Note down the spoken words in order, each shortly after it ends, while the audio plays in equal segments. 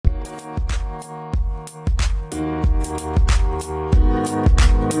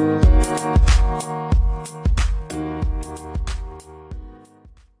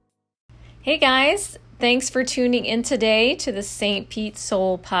Hey guys, thanks for tuning in today to the St. Pete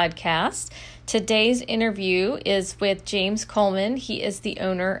Soul podcast. Today's interview is with James Coleman. He is the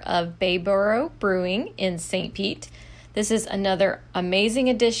owner of Bayboro Brewing in St. Pete. This is another amazing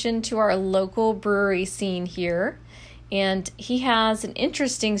addition to our local brewery scene here. And he has an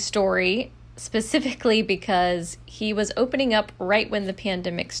interesting story, specifically because he was opening up right when the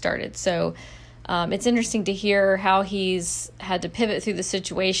pandemic started. So it's interesting to hear how he's had to pivot through the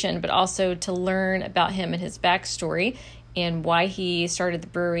situation, but also to learn about him and his backstory and why he started the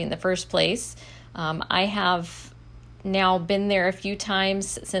brewery in the first place. I have now been there a few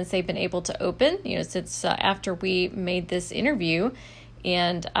times since they've been able to open, since after we made this interview.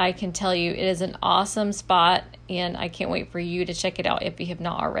 And I can tell you it is an awesome spot, and I can't wait for you to check it out if you have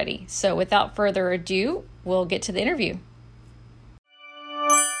not already. So without further ado, we'll get to the interview.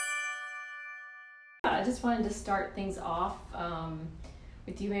 I just wanted to start things off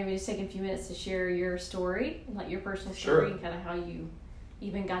with you, maybe just taking a few minutes to share your story, like your personal story, and kind of how you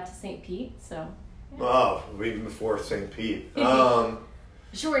even got to St. Pete. So, yeah. Oh, even before St. Pete.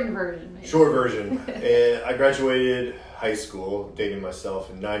 Shortened version. Maybe. Short version. I graduated high school, dating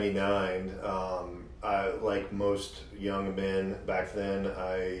myself, in '99. Like most young men back then,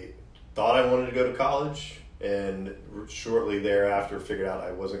 I thought I wanted to go to college, and shortly thereafter figured out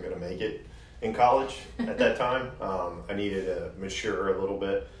I wasn't going to make it in college at that time. I needed to mature a little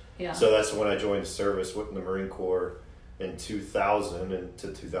bit. Yeah. So that's when I joined the service with the Marine Corps in 2000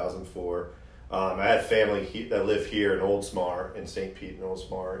 to 2004. I had family that lived here in Oldsmar, in St. Pete in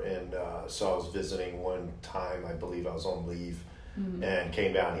Oldsmar, and so I was visiting one time. I believe I was on leave, and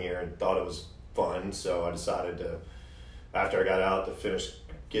came down here and thought it was fun. So I decided to, after I got out, to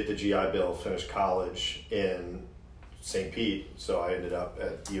get the GI Bill, finish college in St. Pete, so I ended up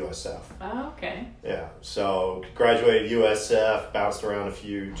at USF. Oh, okay. Yeah, so graduated USF, bounced around a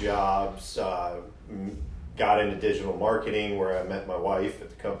few jobs, got into digital marketing where I met my wife at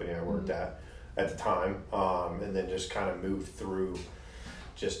the company I worked at the time, and then just kind of moved through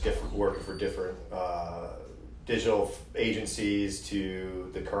just working for different digital agencies to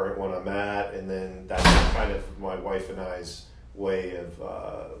the current one I'm at, and then that's kind of my wife and I's way of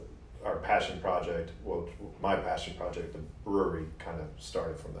our passion project. Well, my passion project, the brewery, kind of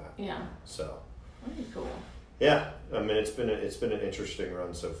started from that. Yeah. So. Very cool. Yeah, I mean it's been an interesting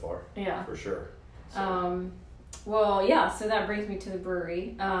run so far. Yeah. For sure. So. Well, yeah. So that brings me to the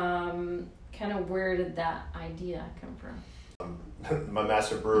brewery. Kind of where did that idea come from? My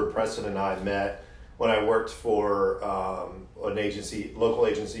master brewer Preston and I met when I worked for an agency, local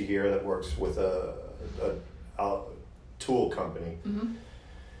agency here that works with a tool company. Mm-hmm.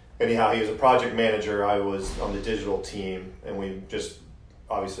 Anyhow, he was a project manager. I was on the digital team, and we just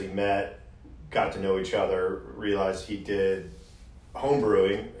obviously met, got to know each other, realized he did home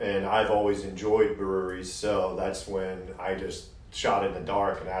brewing, and I've always enjoyed breweries, so that's when I just shot in the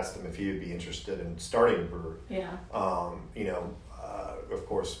dark and asked him if he would be interested in starting a brewery. Yeah. Of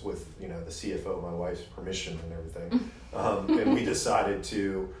course, with the CFO, my wife's permission and everything, and we decided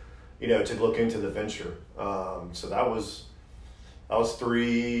to look into the venture. So that was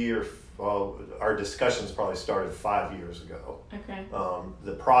 3 or our discussions probably started 5 years ago. Okay.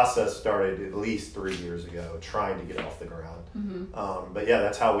 The process started at least 3 years ago, trying to get off the ground. Mm-hmm. But yeah,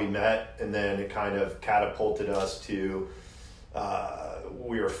 that's how we met, and then it kind of catapulted us to.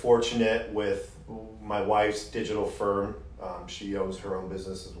 We were fortunate with my wife's digital firm. She owns her own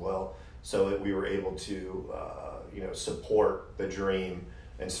business as well, so that we were able to support the dream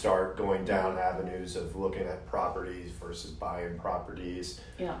and start going down avenues of looking at properties versus buying properties.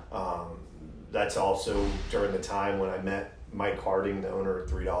 Yeah. That's also during the time when I met Mike Harding, the owner of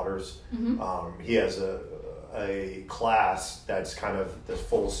Three Daughters. Mm-hmm. He has a class that's kind of the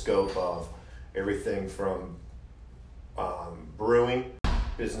full scope of everything from brewing,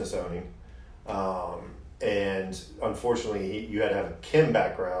 business owning, and unfortunately you had to have a chem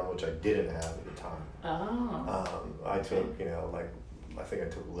background, which I didn't have at the time. Oh. I took, I think I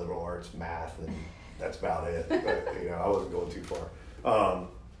took liberal arts, math, and that's about it. But, I wasn't going too far.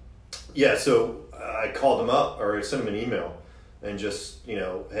 So I called him up, or I sent him an email, and just,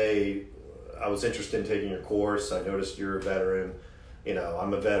 hey, I was interested in taking your course. I noticed you're a veteran.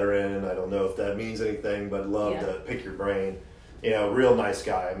 I'm a veteran. I don't know if that means anything, but love to pick your brain. Real nice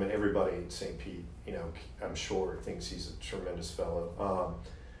guy. I mean, everybody in St. Pete, I'm sure thinks he's a tremendous fellow.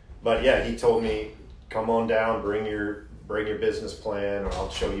 But yeah, he told me, come on down, bring your business plan, or I'll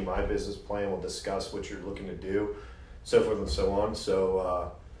show you my business plan. We'll discuss what you're looking to do, so forth and so on.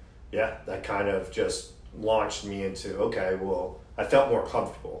 So, that kind of just launched me into, okay, well, I felt more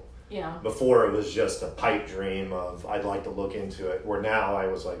comfortable. Yeah. Before it was just a pipe dream of I'd like to look into it, where now I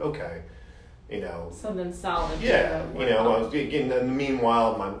was like, okay, something solid. Yeah, I was getting, and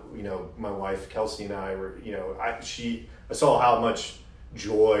meanwhile, my wife Kelsey and I were, I saw how much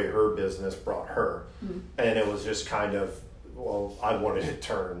joy her business brought her, and it was just kind of, well, I wanted it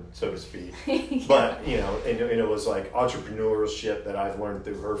turned, so to speak. Yeah. But and it was like entrepreneurship that I've learned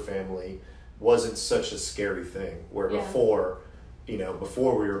through her family wasn't such a scary thing. Where before we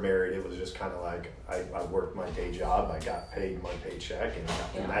were married, it was just kind of like I worked my day job, I got paid my paycheck,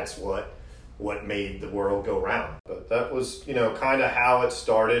 and that's what made the world go round. But that was kind of how it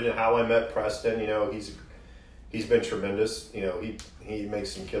started and how I met Preston. He's been tremendous. He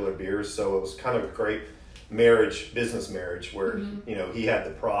makes some killer beers, so it was kind of a great business marriage where he had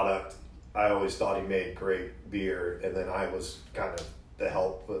the product. I always thought he made great beer, and then I was kind of the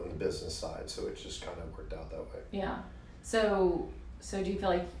help on the business side, so it just kind of worked out that way. Yeah. So do you feel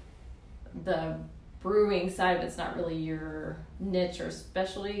like the brewing side of it's not really your niche or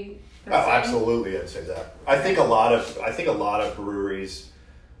specialty? Oh, absolutely, I'd say that. I think a lot of breweries,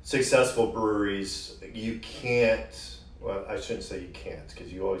 successful breweries, you can't. Well, I shouldn't say you can't,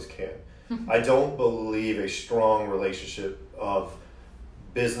 because you always can. I don't believe a strong relationship of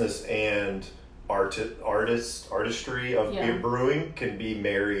business and artistry of beer brewing can be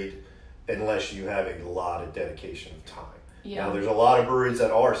married unless you have a lot of dedication of time. Yeah. Now, there's a lot of breweries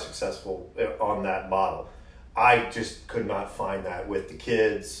that are successful on that model. I just could not find that with the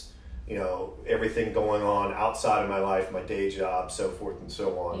kids, everything going on outside of my life, my day job, so forth and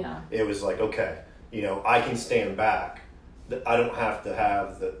so on. Yeah. It was like, okay, I can stand back. I don't have to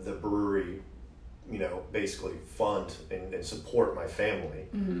have the brewery, basically fund and support my family,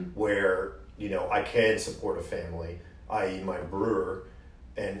 where, I can support a family, i.e. my brewer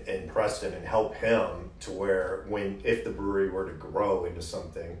and Preston, and help him to where if the brewery were to grow into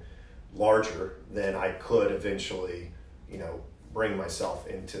something larger, then I could eventually, bring myself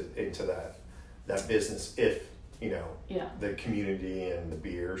into that business if, the community and the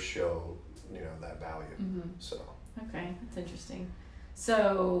beer show, that value. So. Okay, that's interesting.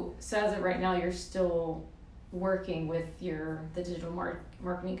 So as of right now, you're still working with the digital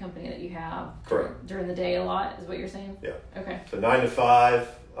marketing company that you have. Correct. During the day a lot, is what you're saying? Yeah. Okay. So 9 to 5,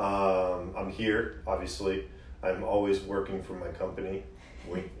 I'm here, obviously. I'm always working for my company.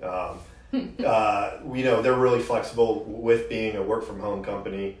 They're really flexible with being a work from home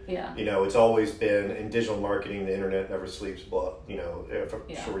company. Yeah. It's always been in digital marketing, the internet never sleeps, but,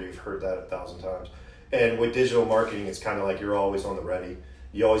 I'm sure you've heard that 1,000 times. And with digital marketing, it's kind of like you're always on the ready.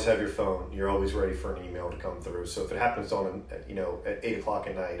 You always have your phone. You're always ready for an email to come through. So if it happens at 8 o'clock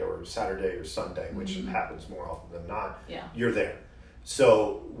at night or Saturday or Sunday, which happens more often than not, you're there.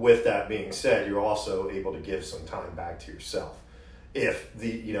 So with that being said, you're also able to give some time back to yourself. If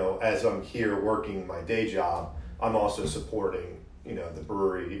as I'm here working my day job, I'm also supporting, the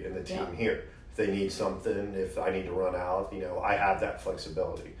brewery and the team here. If they need something, if I need to run out, I have that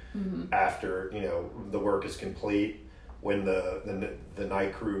flexibility. After, the work is complete, when the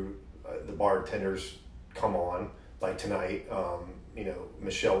night crew, the bartenders come on, like tonight,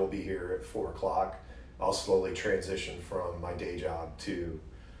 Michelle will be here at 4 o'clock. I'll slowly transition from my day job to,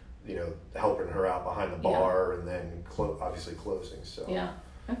 helping her out behind the bar and then obviously closing. So,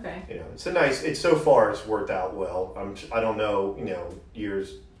 okay. It's so far it's worked out well. I don't know,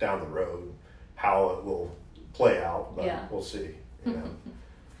 years down the road how it will play out, but we'll see.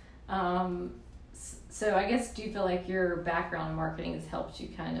 So I guess, do you feel like your background in marketing has helped you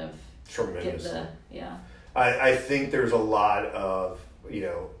kind of tremendously? Get I think there's a lot of,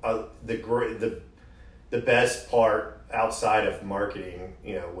 the best part outside of marketing,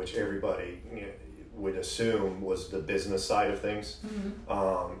 which everybody would assume was the business side of things.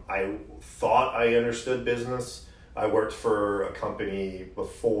 I thought I understood business. I worked for a company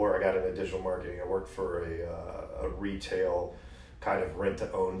before I got into digital marketing. I worked for a retail kind of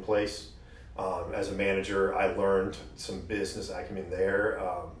rent-to-own place. As a manager, I learned some business acumen there,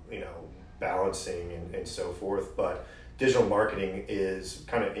 balancing and so forth. But digital marketing is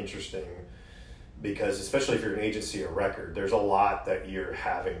kind of interesting because, especially if you're an agency or record, there's a lot that you're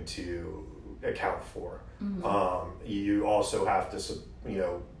having to account for. You also have to,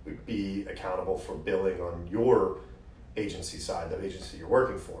 be accountable for billing on your agency side, the agency you're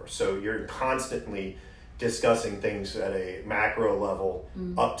working for. So you're constantly discussing things at a macro level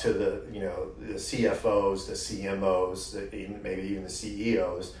up to the CFOs, the CMOs, maybe even the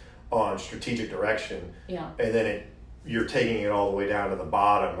CEOs on strategic direction. Yeah. And then you're taking it all the way down to the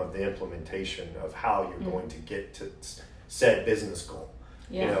bottom of the implementation of how you're going to get to said business goal.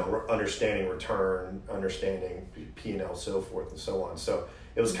 Yeah. Understanding return, understanding P&L, so forth and so on. So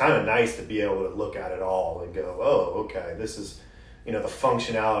it was kind of nice to be able to look at it all and go, oh, okay, this is the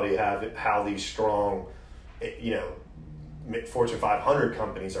functionality of how these strong, Fortune 500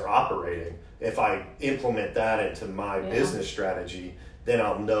 companies are operating. If I implement that into my business strategy, then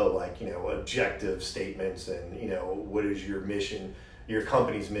I'll know, like, objective statements and, what is your mission, your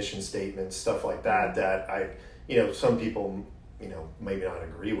company's mission statements, stuff like that, that some people, maybe not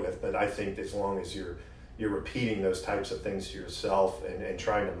agree with, but I think as long as you're repeating those types of things to yourself and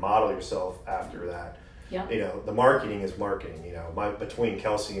trying to model yourself after that, the marketing is marketing. Between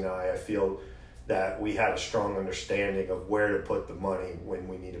Kelsey and I feel that we had a strong understanding of where to put the money when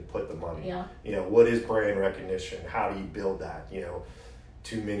we need to put the money. What is brand recognition? How do you build that?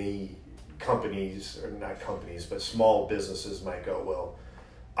 Too many companies, or not companies, but small businesses might go, well,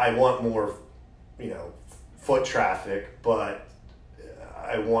 I want more, foot traffic, but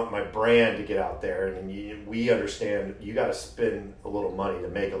I want my brand to get out there. And we understand you got to spend a little money to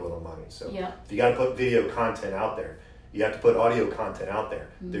make a little money. So if you got to put video content out there, you have to put audio content out there.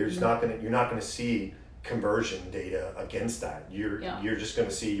 You're not going to see conversion data against that. You're just going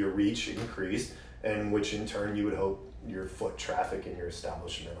to see your reach increase, and which in turn you would hope your foot traffic in your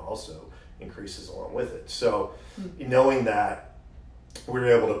establishment also increases along with it. So knowing that, we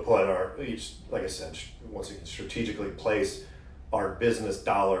were able to put like I said, once again, strategically place our business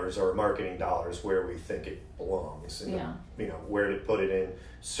dollars or marketing dollars where we think it belongs. And where to put it in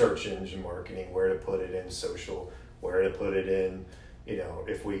search engine marketing, where to put it in social, where to put it in,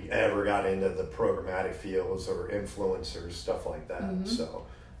 if we ever got into the programmatic fields or influencers, stuff like that. So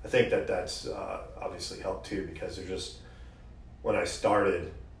I think that's obviously helped too, because they're just, when I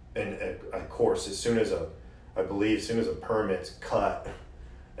started, and of course, as soon as a permit's cut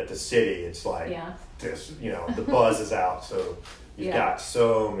at the city, it's like this, the buzz is out. So you've got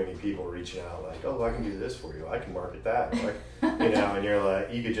so many people reaching out, like, oh, I can do this for you. I can market that. Like, and you're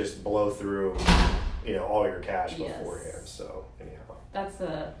like, you could just blow through, all your cash beforehand. So anyhow, that's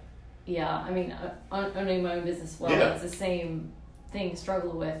owning my own business it's the same thing.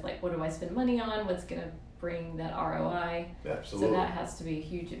 Struggle with, like, what do I spend money on? What's gonna bring that ROI? Absolutely. So that has to be a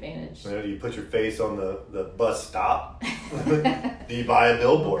huge advantage. Do you put your face on the bus stop? Do you buy a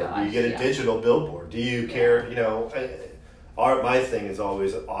billboard? Do you get a digital billboard? Do you care? My thing is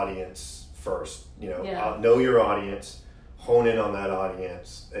always audience first. Know your audience, hone in on that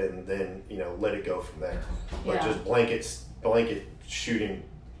audience, and then let it go from there. But just blanket shooting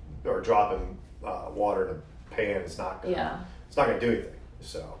or dropping water in a pan is not gonna, it's not going to do anything.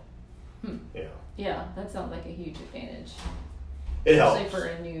 So yeah, that sounds like a huge advantage. It helps. Especially for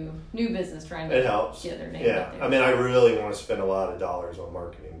a new business trying to get their name out there. I mean, I really want to spend a lot of dollars on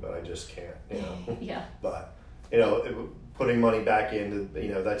marketing, but I just can't. But putting money back into,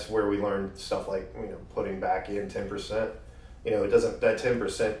 that's where we learn stuff like, putting back in 10%. It doesn't, that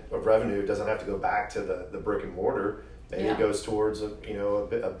 10% of revenue doesn't have to go back to the brick and mortar. Maybe it goes towards a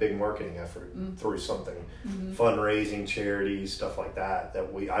big marketing effort through something, fundraising, charities, stuff like that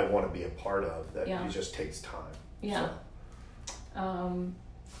I want to be a part of. That it just takes time. Yeah. So.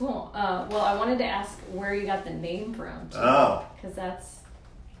 Cool. Well, I wanted to ask where you got the name from. Because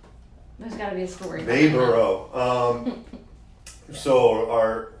there's got to be a story. Bayboro. So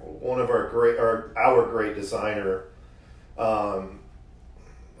our great designer,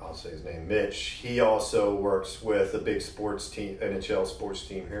 I'll say his name, Mitch. He also works with a big sports team, NHL sports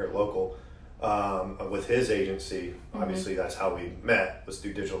team here at local, with his agency. Obviously, that's how we met, was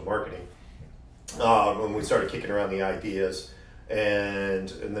through digital marketing. When we started kicking around the ideas, and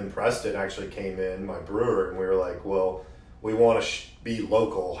then Preston actually came in, my brewer, and we were like, well, we want to be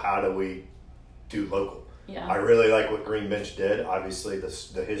local. How do we do local? I really like what Green Bench did. Obviously,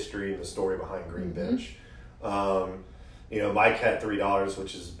 the history and the story behind Green Bench. Mike had $3,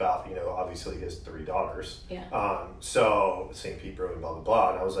 which is about, obviously his $3. So St. Pete Brewing, blah, blah,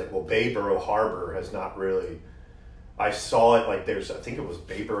 blah. And I was like, well, Bayboro Harbor has not really, I saw it, like I think it was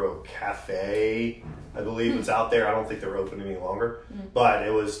Bayboro Cafe, I believe it's out there. I don't think they're open any longer. But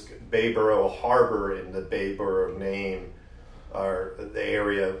it was Bayboro Harbor, in the Bayboro name, or the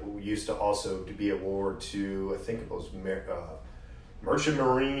area used to also to be award to, I think it was Merchant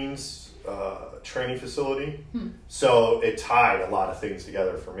Marines training facility. So it tied a lot of things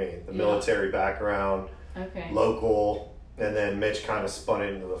together for me. The military background, local, and then Mitch kind of spun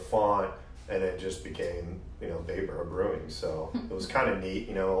it into the font, and it just became, Bayboro Brewing. So it was kind of neat.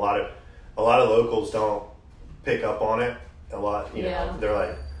 A lot of locals don't pick up on it. A lot, they're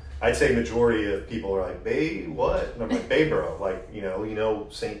like, I'd say majority of people are like, Bay what? And I'm like, Bayboro, like,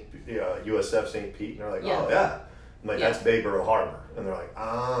 USF St. Pete, and they're like, oh yeah. I'm like, that's Bayboro Harbor. And they're like,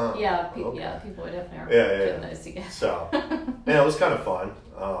 people would definitely putting those together. So, it was kind of fun.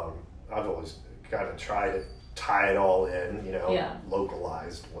 I've always kind of tried to tie it all in, Yeah.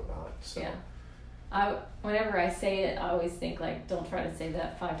 localized, whatnot. So. Yeah. Whenever I say it, I always think like, don't try to say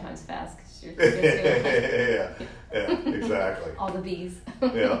that 5 times fast because you're just doing like, yeah, exactly. all the B's.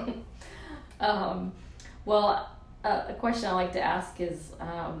 Yeah. Well, a question I like to ask is,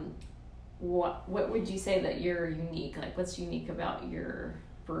 what would you say that you're unique? Like, what's unique about your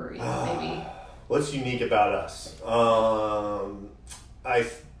brewery? Maybe. What's unique about us? I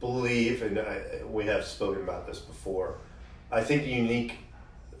believe, and we have spoken about this before, I think the unique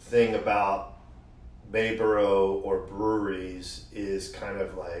thing about Bayboro or breweries is kind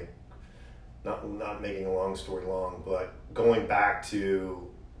of like, not making a long story long, but going back to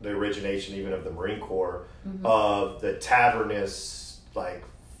the origination even of the Marine Corps, of the tavernist like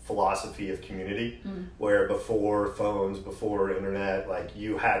philosophy of community, where before phones, before internet, like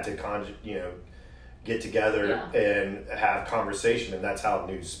you had to get together and have conversation, and that's how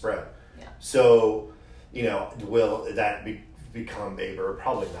news spread. Yeah. So, will that become Bayboro?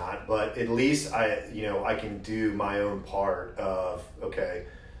 Probably not, but at least I can do my own part of,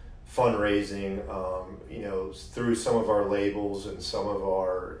 fundraising, through some of our labels and some of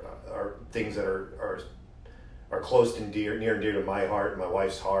our things that are close and near and dear to my heart and my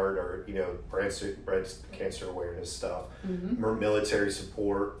wife's heart, or breast cancer awareness stuff, military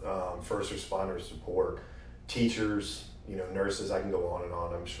support, first responder support, teachers, nurses. I can go on and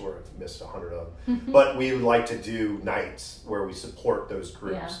on. I'm sure I've missed 100 of them. But we would like to do nights where we support those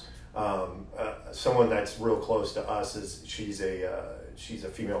groups. Yeah. Someone that's real close to us she's a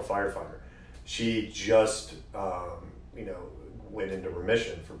female firefighter. She just went into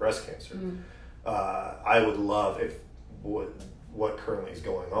remission for breast cancer. I would love, if what currently is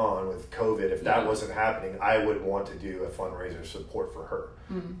going on with COVID, if that wasn't happening, I would want to do a fundraiser support for her.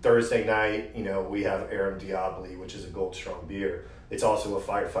 Thursday night, we have Aram Diabli, which is a Gold Strong beer. It's also a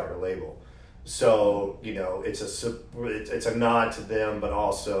firefighter label. So, it's a nod to them, but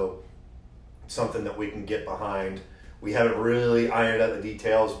also something that we can get behind. We haven't really ironed out the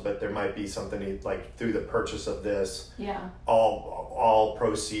details, but there might be something like through the purchase of this. Yeah. All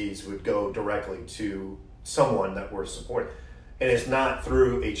proceeds would go directly to someone that we're supporting. And it's not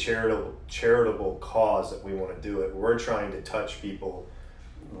through a charitable cause that we want to do it. We're trying to touch people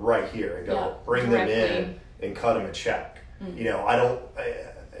right here and go bring directly them in and cut them a check.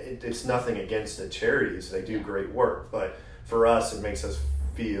 It's nothing against the charities. They do great work, but for us, it makes us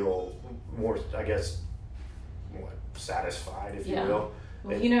feel more, I guess, satisfied, if you will.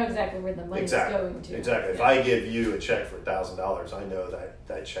 Well, you know exactly where the money's going to. Exactly. If I give you a check for $1,000, I know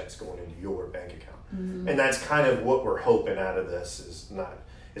that check's going into your bank account. And that's kind of what we're hoping out of this.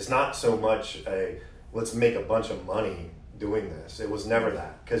 It's not so much let's make a bunch of money doing this. It was never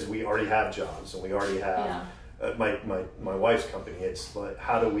that, because we already have jobs and we already have my wife's company. It's like,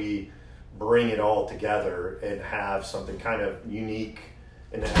 how do we bring it all together and have something kind of unique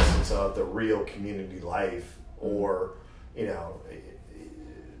in the essence of the real community life, or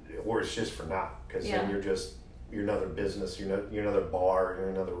or it's just for now, because then you're another business, you're another bar, you're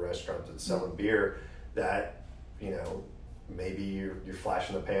another restaurant that's selling beer that maybe you're flash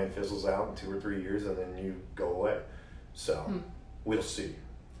in the pan fizzles out in 2 or 3 years and then you go away. So we'll see.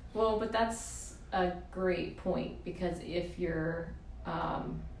 Well, but that's a great point, because if you're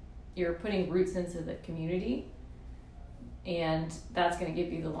putting roots into the community, and that's going to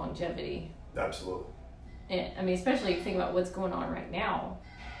give you the longevity. Absolutely. And, I mean, especially if you think about what's going on right now.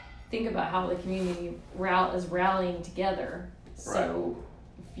 Think about how the community is rallying together. So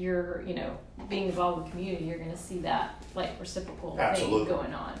if you're, being involved with the community, you're going to see that like reciprocal thing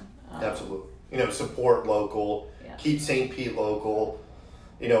going on. Absolutely. Support local, keep St. Pete local,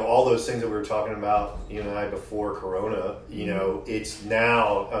 all those things that we were talking about, you and I, before Corona, it's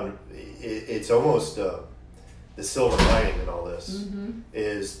now, it's almost the silver lining in all this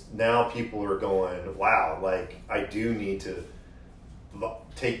is now people are going, wow, like I do need to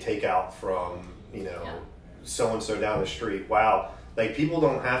take out from so-and-so down the street. Wow, like people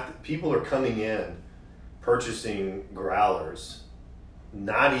are coming in purchasing growlers,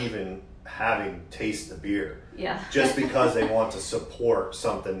 not even having tasted the beer, just because they want to support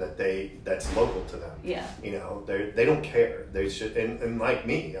something that's local to them. They don't care. They should, and like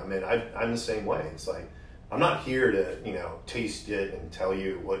me, I mean, I'm the same way. It's like, I'm not here to, taste it and tell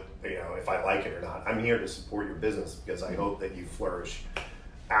you what, if I like it or not. I'm here to support your business because I hope that you flourish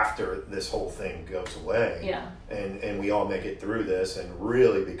after this whole thing goes away. And we all make it through this and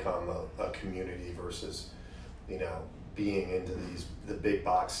really become a community versus, being into the big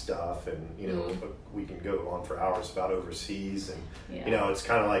box stuff. And, we can go on for hours about overseas. And, it's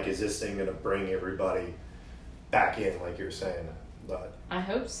kind of like, is this thing going to bring everybody back in, like you're saying? But I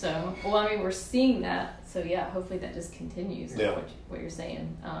hope so. Well, I mean, we're seeing that, so yeah, hopefully that just continues. Yeah. What you're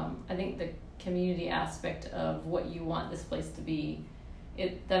saying. I think the community aspect of what you want this place to be,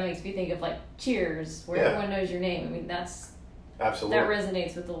 that makes me think of like Cheers, where everyone knows your name. I mean, that's absolutely that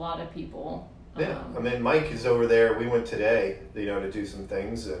resonates with a lot of people. Yeah, I mean, Mike is over there. We went today, to do some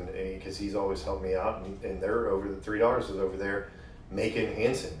things, and because he's always helped me out, and they're over the $3 is over there making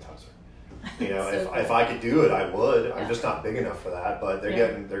hand sanitizer. So if I could do it, I would. Yeah. I'm just not big enough for that. But they're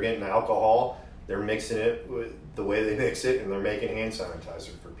getting alcohol. They're mixing it with the way they mix it, and they're making hand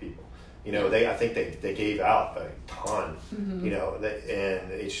sanitizer for people. I think they gave out a ton. Mm-hmm.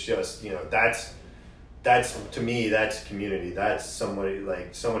 And it's just that's to me, that's community. That's somebody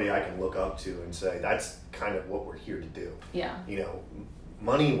I can look up to and say that's kind of what we're here to do. Yeah.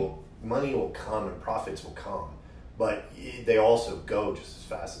 Money will come and profits will come, but they also go just as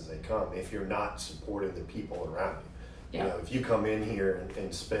fast as they come if you're not supporting the people around you. Yeah. If you come in here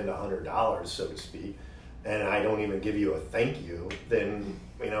and spend $100, so to speak, and I don't even give you a thank you, then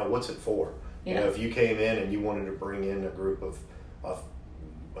what's it for? Yeah. If you came in and you wanted to bring in a group of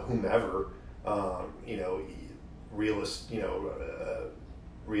whomever.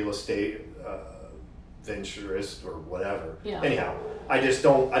 Real estate venturist or whatever. Yeah. Anyhow, I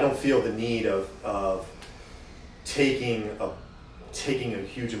don't feel the need of taking a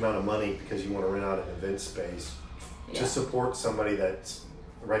huge amount of money because you want to rent out an event space to support somebody that's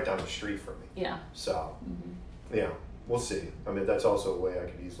right down the street from me. Yeah. So, we'll see. I mean, that's also a way I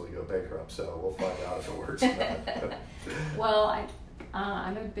could easily go bankrupt. So we'll find out if it works or not. Well,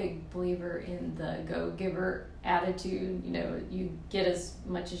 I'm a big believer in the go-giver attitude. You get as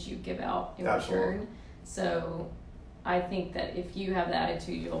much as you give out in return. So I think that if you have the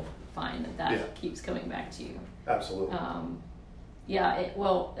attitude, you'll find that keeps coming back to you. Absolutely.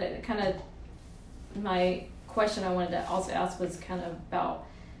 Kind of my question I wanted to also ask was kind of about,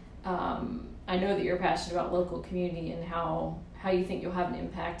 I know that you're passionate about local community and how you think you'll have an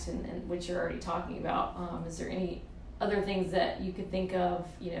impact and what you're already talking about. Is there any other things that you could think of,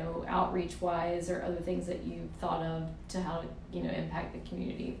 outreach wise, or other things that you've thought of to how to, impact the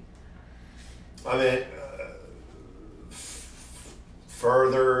community? I mean,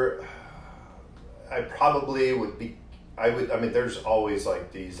 further, I probably would be, I mean, there's always a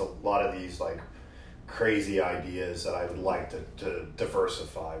lot of these crazy ideas that I would like to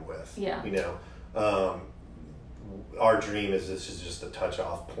diversify with. Yeah. Our dream is this is just a touch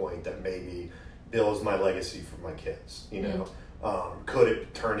off point that maybe builds my legacy for my kids. Could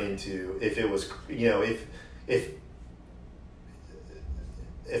it turn into, if it was,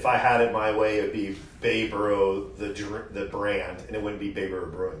 if I had it my way, it would be Bayboro, the brand, and it wouldn't be Bayboro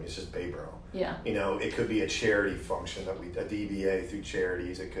Brewing. It's just Bayboro. Yeah. It could be a charity function a DBA through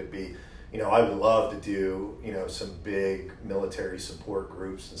charities. It could be, I would love to do, some big military support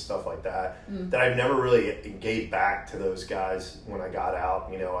groups and stuff like that. That I've never really gave back to those guys when I got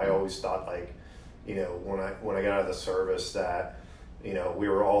out. I always thought when I got out of the service that, we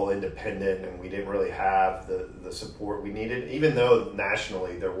were all independent and we didn't really have the support we needed. Even though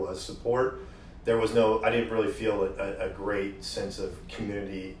nationally there was support, I didn't really feel a great sense of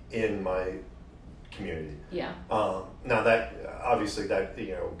community in my community. Yeah. Now that, obviously that,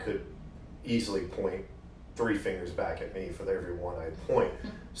 could easily point 3 fingers back at me for every one I point.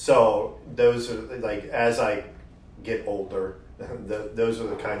 So those are as I get older, those are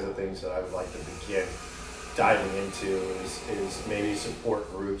the kinds of things that I would like to begin diving into is maybe support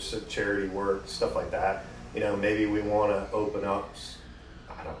groups, charity work, stuff like that. Maybe we want to open up,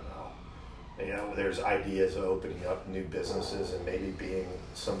 I don't know, there's ideas of opening up new businesses and maybe being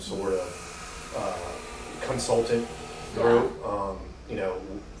some sort of consultant group.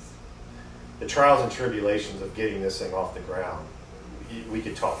 The trials and tribulations of getting this thing off the ground, we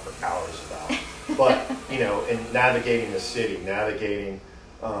could talk for hours about. But, in navigating the city, navigating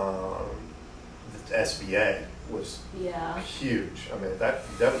the SBA was huge. I mean, that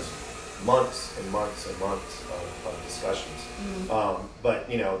was months and months and months of discussions. But,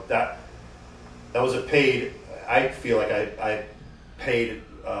 that was I feel like I paid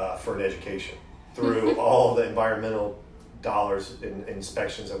for an education through all the environmental dollars in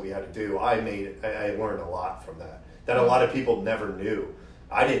inspections that we had to do. I learned a lot from that a lot of people never knew.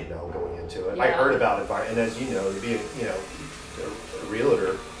 I didn't know going into it. I heard about environment, and as you know, to be a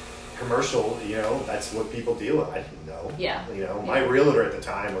realtor, commercial, that's what people deal with. I didn't know. Yeah. My realtor at the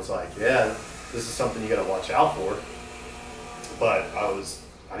time was like, this is something you got to watch out for. But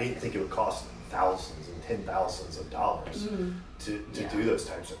I didn't think it would cost thousands and $10,000s of dollars to do those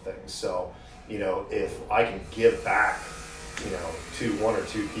types of things. So, if I can give back, to 1 or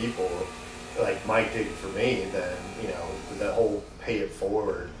 2 people like Mike did for me, then, the whole pay it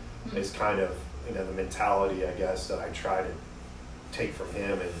forward is kind of, the mentality, I guess, that I try to take from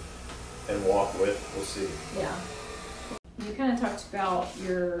him and walk with. We'll see. Yeah. You kind of talked about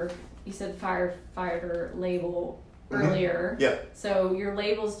you said firefighter label earlier. Yeah. So your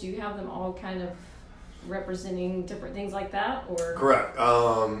labels, do you have them all kind of representing different things like that, or? Correct.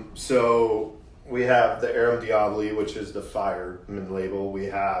 So we have the Aram Diabli, which is the fireman label. We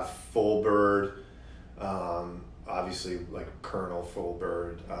have Full Bird, obviously like Colonel Full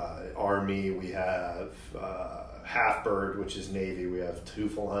Bird. Army, we have Half Bird, which is Navy. We have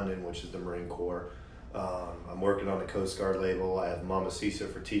Teufelhunden, which is the Marine Corps. I'm working on the Coast Guard label. I have Mama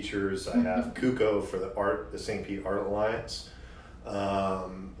Cisa for teachers. I have KUCO for the St. Pete Art Alliance.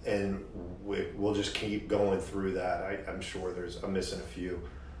 And we'll just keep going through that. I'm sure I'm missing a few.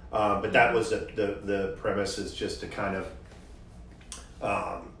 But that was the premise, is just to kind of,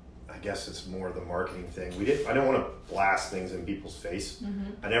 I guess it's more the marketing thing. I don't want to blast things in people's face.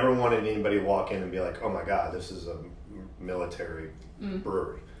 I never wanted anybody to walk in and be like, oh my God, this is a military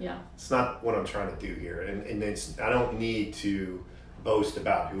brewery. Yeah. It's not what I'm trying to do here. And I don't need to boast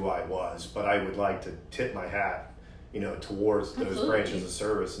about who I was, but I would like to tip my hat, towards those Absolutely. branches of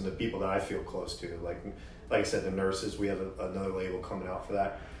service and the people that I feel close to. Like I said, the nurses, we have another label coming out for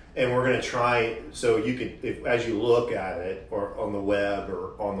that. And we're going to try, so you could, as you look at it, or on the web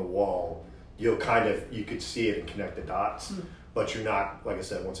or on the wall, you could see it and connect the dots. But you're not, like I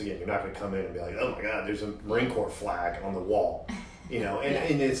said, once again, you're not going to come in and be like, oh my God, there's a Marine Corps flag on the wall.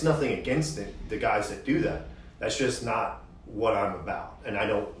 And it's nothing against the guys that do that. That's just not what I'm about. And I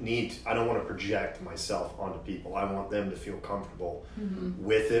don't want to project myself onto people. I want them to feel comfortable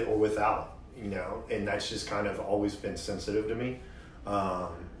with it or without it, and that's just kind of always been sensitive to me.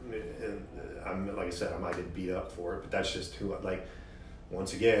 And I'm, like I said, I might get beat up for it, but that's just who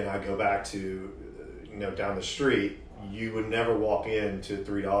once again, I go back to, down the street, you would never walk into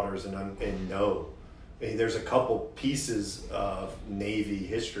Three Daughters and know. I mean, there's a couple pieces of Navy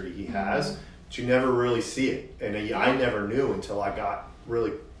history he has, but you never really see it. And I never knew until I got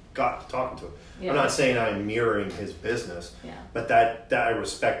to talking to him. Yeah. I'm not saying I'm mirroring his business, but that I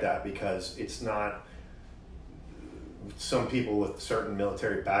respect that, because it's not, some people with certain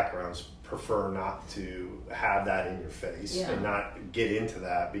military backgrounds prefer not to have that in your face and not get into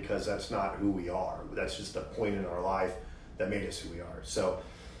that, because that's not who we are. That's just a point in our life that made us who we are. So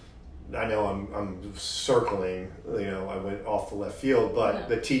I know I'm circling, I went off the left field, but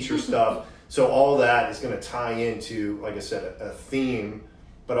the teacher stuff, so all that is going to tie into, like I said, a theme,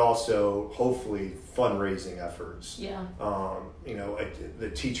 but also hopefully fundraising efforts. Yeah.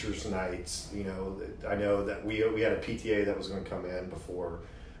 The teachers' nights, I know that we had a PTA that was going to come in before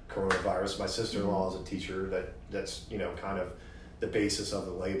coronavirus. My sister-in-law is a teacher. That's kind of the basis of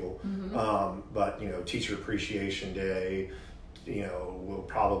the label. But Teacher Appreciation Day, we'll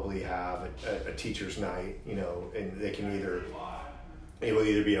probably have a teacher's night, and they can it will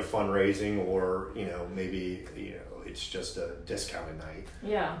either be a fundraising or maybe it's just a discounted night.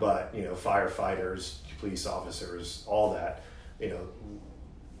 Yeah. But firefighters, police officers, all that,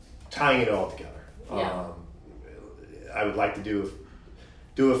 tying it all together. Yeah. I would like to do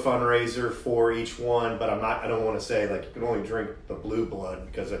a fundraiser for each one, but I don't want to say like you can only drink the blue blood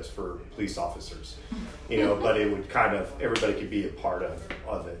because that's for police officers, but it would kind of, everybody could be a part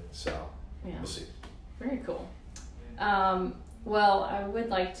of it. So we'll see. Very cool. Well, I would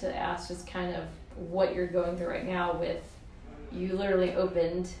like to ask just kind of what you're going through right now with, you literally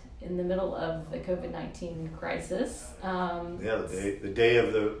opened in the middle of the COVID-19 crisis. The day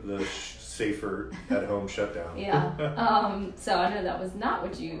of the safer at home shutdown. So I know that was not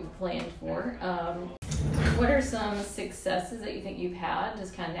what you planned for. What are some successes that you think you've had,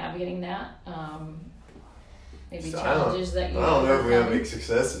 just kind of navigating that? Maybe challenges that you I don't know if we have any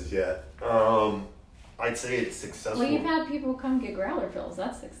successes yet. I'd say it's successful. Well, you've had people come get growler fills.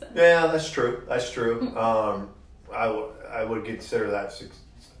 That's success. Yeah, that's true. I would consider that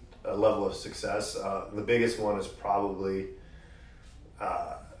a level of success. The biggest one is probably,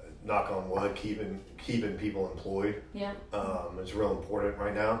 knock on wood, keeping people employed. Yeah. It's real important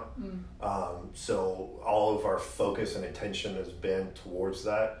right now. So all of our focus and attention has been towards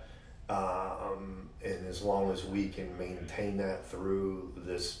that. And as long as we can maintain that through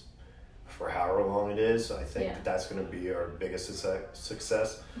this, for however long it is, I think that's going to be our biggest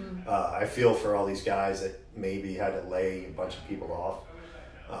success. I feel for all these guys that maybe had to lay a bunch of people off.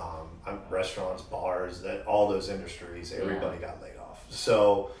 Restaurants, bars, that all those industries, everybody got laid off.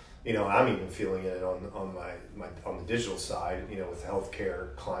 So, I'm even feeling it on the digital side, with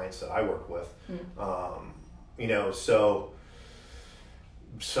healthcare clients that I work with. So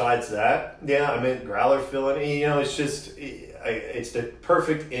besides that, yeah, I mean, growler filling, you know, it's just, it's the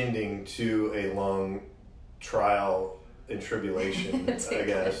perfect ending to a long trial and tribulation, I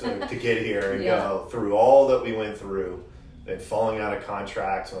guess, to get here and go through all that we went through and falling out of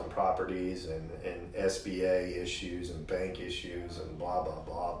contracts on properties and SBA issues and bank issues and blah, blah,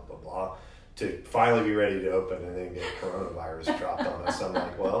 blah, blah, blah, to finally be ready to open and then get coronavirus dropped on us. I'm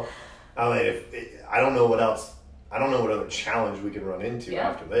like, well, I mean, I don't know what other challenge we can run into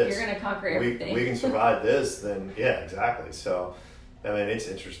after this. You're going to conquer everything. We can survive this, then yeah, exactly. So, I mean, it's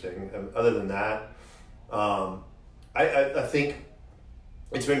interesting. Other than that, I think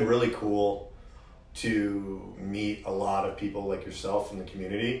it's been really cool to meet a lot of people like yourself in the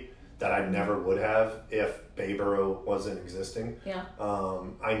community that I never would have if Bayboro wasn't existing. Yeah.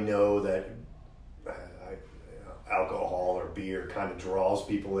 I know that alcohol or beer kind of draws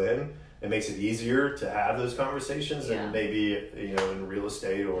people in. It makes it easier to have those conversations than maybe, you know, in real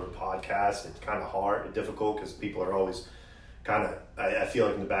estate or podcasts. It's kind of hard and difficult because people are always kind of, I feel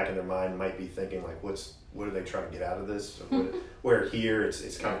like in the back of their mind might be thinking like, what are they trying to get out of this? Where here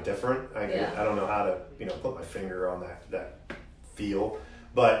it's kind of different. I don't know how to, you know, put my finger on that feel.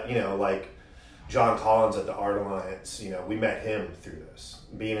 But, you know, like John Collins at the Art Alliance, you know, we met him through this,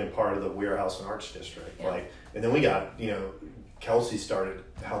 being in part of the Warehouse and Arts District. Like, and then we got, you know, Kelsey started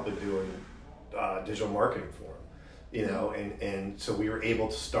helping doing digital marketing for him, you know, and so we were able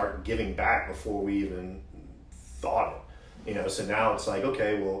to start giving back before we even thought it, you know. So now it's like,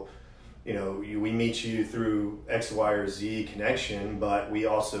 okay, well, you know, we meet you through X, Y, or Z connection, but we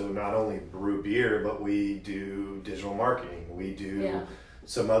also not only brew beer, but we do digital marketing. We do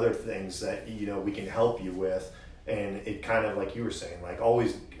some other things that, you know, we can help you with. And it kind of, like you were saying, like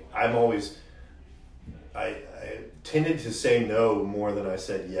I tended to say no more than I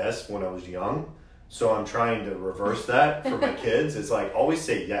said yes when I was young. So I'm trying to reverse that for my kids. It's like, always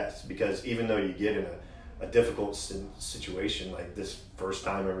say yes, because even though you get in a difficult situation, like this first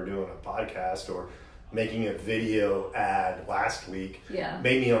time ever doing a podcast or making a video ad last week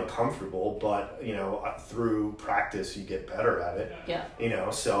made me uncomfortable, but, you know, through practice you get better at it. You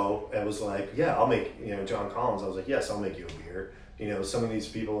know, so it was like, I'll make, you know, John Collins, I was like, yes, I'll make you a beer. You know, some of these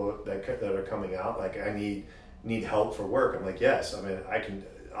people that are coming out, like, I need help for work. I'm like, yes, I mean,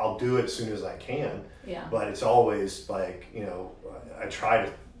 I'll do it as soon as I can. But it's always like, you know, I try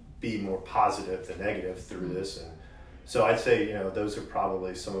to be more positive than negative through this. And so I'd say, you know, those are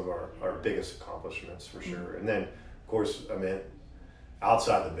probably some of our biggest accomplishments for sure. And then, of course, I mean,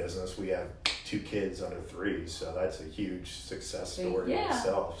 outside the business, we have 2 kids under 3, so that's a huge success story in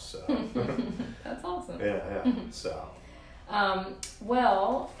itself. So that's awesome. So.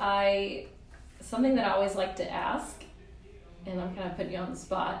 Well, something that I always like to ask, and I'm kind of putting you on the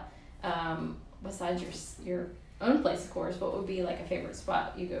spot, besides your own place, of course, what would be like a favorite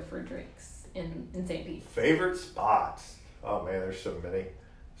spot you go for drinks in St. Pete? Favorite spots? Oh man, there's so many.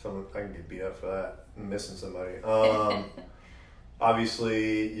 I can get beat up for that. I'm missing somebody.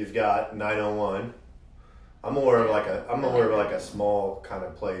 Obviously, you've got 901. I'm more of like a small kind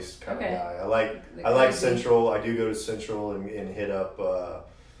of place kind of guy. I like Central. I do go to Central and hit up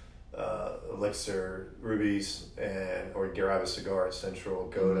Elixir, Ruby's, or grab a cigar at Central.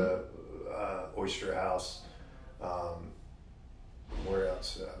 Go to Oyster House. Where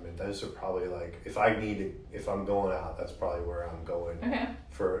else? I mean, those are probably like, if I'm going out, that's probably where I'm going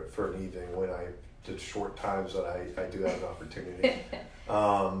for an evening the short times that I do have an opportunity.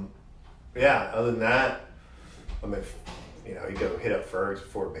 Other than that, I mean, you know, you go hit up Ferg's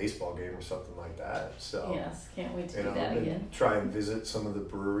before a baseball game or something like that. So yes, can't wait to do that again. Try and visit some of the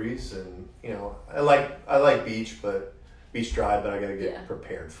breweries, and you know, I like Beach Drive, but I gotta get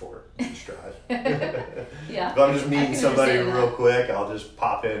prepared for it. Beach Drive. If I'm just meeting somebody real quick, I'll just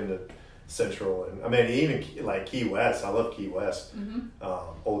pop into Central, and I mean, even like Key West. I love Key West.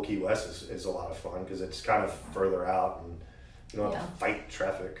 Old Key West is a lot of fun because it's kind of further out, and you don't have to fight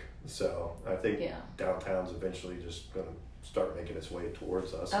traffic. So I think downtown's eventually just gonna start making its way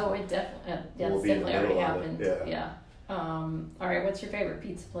towards us. Oh, it definitely, that's definitely already happened. All right, what's your favorite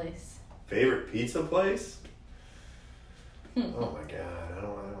pizza place? Favorite pizza place? Oh my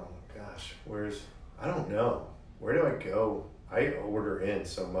God, gosh, I don't know. Where do I go? I order in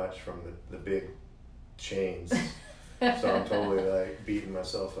so much from the big chains, so I'm totally like beating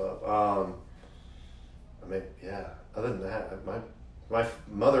myself up. I mean, other than that, my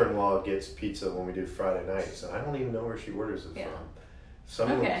mother-in-law gets pizza when we do Friday nights, and I don't even know where she orders it from.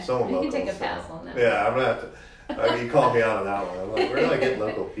 Someone you local. can take a pass on that. Yeah, I'm gonna have to. You called me out on that one. I'm like, where do I get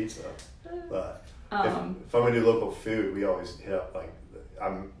local pizza? But if I'm gonna do local food, we always hit up, like,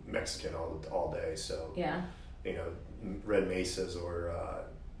 I'm Mexican all day, so you know, Red Mesas or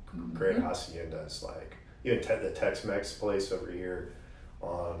Great Haciendas, like even the Tex-Mex place over here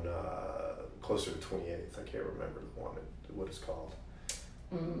on closer to 28th. I can't remember what it's called.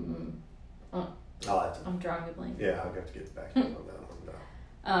 I'm drawing a blank. Yeah, I'll have to get back to on that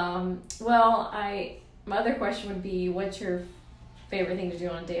one. Well, my other question would be, what's your favorite thing to do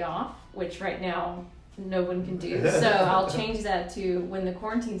on a day off? Which right now no one can do. So I'll change that to, when the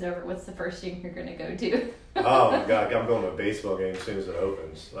quarantine's over, what's the first thing you're going to go do? Oh my God, I'm going to a baseball game as soon as it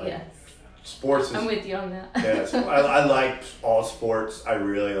opens. Like, yes. Sports is, I'm with you on that. Yes, I like all sports. I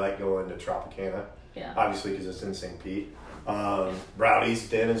really like going to Tropicana. Yeah. Obviously, because it's in St. Pete. Rowdy's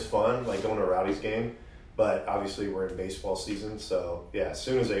Den is fun, like going to a Rowdy's game. But obviously, we're in baseball season, so yeah. As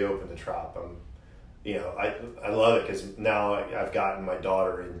soon as they open the Trop, I love it because now I've gotten my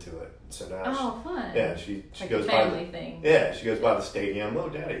daughter into it. So now, fun. Yeah, she like goes a by family thing. Yeah, she goes by the stadium. Oh,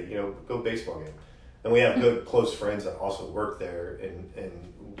 Daddy, go baseball game. And we have good close friends that also work there, and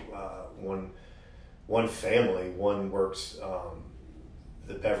one family, one works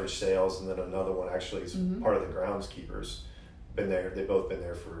the beverage sales, and then another one actually is part of the groundskeepers. They've both been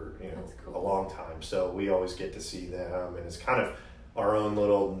there for cool. a long time, so we always get to see them, and it's kind of our own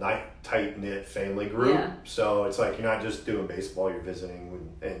little tight knit family group. Yeah. So it's like you're not just doing baseball; you're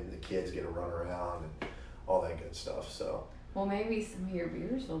visiting, and the kids get to run around and all that good stuff. So. Well, maybe some of your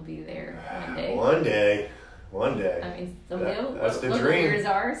beers will be there One day. I mean, that's the local dream. beers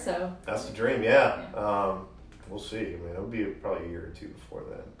are, so. That's the dream, yeah. We'll see. I mean, it'll be probably a year or two before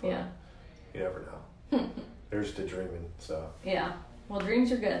then. But yeah. You never know. There's the dreaming, so. Yeah. Well,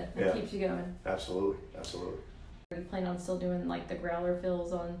 dreams are good. That Yeah. keeps you going. Absolutely. Are you planning on still doing like the growler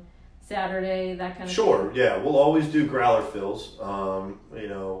fills on Saturday, that kind of Sure, thing? yeah. We'll always do growler fills.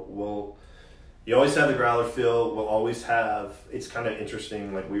 You always have the growler fill. We'll always have, it's kind of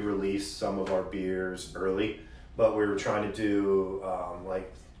interesting, like we released some of our beers early, but we were trying to do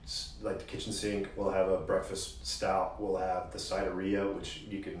like the kitchen sink. We'll have a breakfast stout. We'll have the cideria, which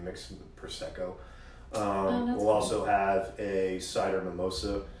you can mix with Prosecco. We'll cool. also have a cider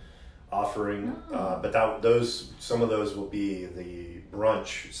mimosa offering, but some of those will be the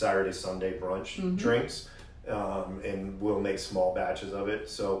brunch, Saturday, Sunday brunch drinks. And we'll make small batches of it.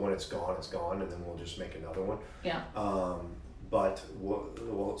 So when it's gone, and then we'll just make another one. Yeah. But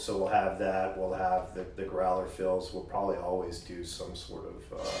we'll have that. We'll have the growler fills. We'll probably always do some sort of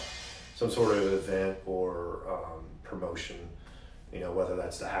event or promotion. Whether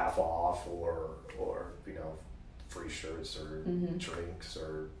that's the half off or free shirts or drinks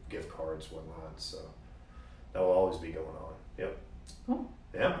or gift cards, whatnot. So that will always be going on. Yep. Cool.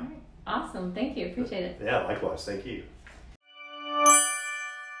 Yeah. All right. Awesome. Thank you. Appreciate it. Yeah, likewise. Thank you.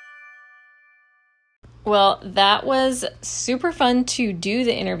 Well, that was super fun to do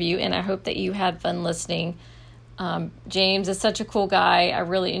the interview, and I hope that you had fun listening. James is such a cool guy. I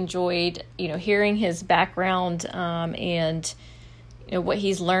really enjoyed, hearing his background and what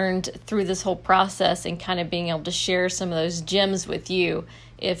he's learned through this whole process, and kind of being able to share some of those gems with you.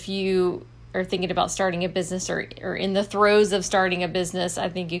 If you are thinking about starting a business or in the throes of starting a business, I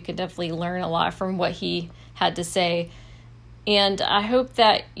think you could definitely learn a lot from what he had to say. And I hope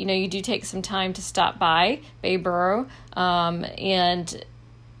that, you do take some time to stop by Bayboro and,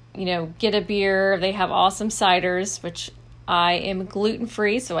 get a beer. They have awesome ciders, which I am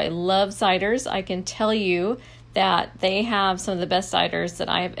gluten-free, so I love ciders. I can tell you that they have some of the best ciders that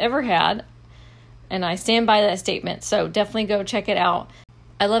I have ever had, and I stand by that statement. So definitely go check it out.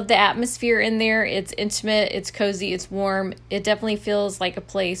 I love the atmosphere in there. It's intimate, it's cozy, it's warm. It definitely feels like a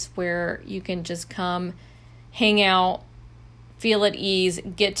place where you can just come, hang out, feel at ease,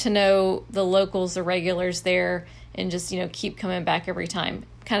 get to know the locals, the regulars there, and just, keep coming back every time.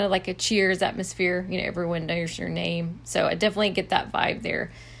 Kind of like a Cheers atmosphere. Everyone knows your name. So I definitely get that vibe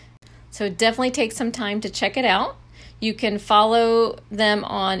there. So definitely take some time to check it out. You can follow them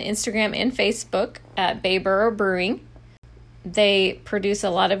on Instagram and Facebook at Bayboro Brewing. They produce a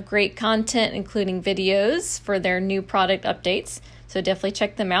lot of great content, including videos for their new product updates. So definitely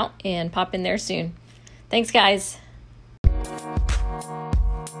check them out and pop in there soon. Thanks, guys.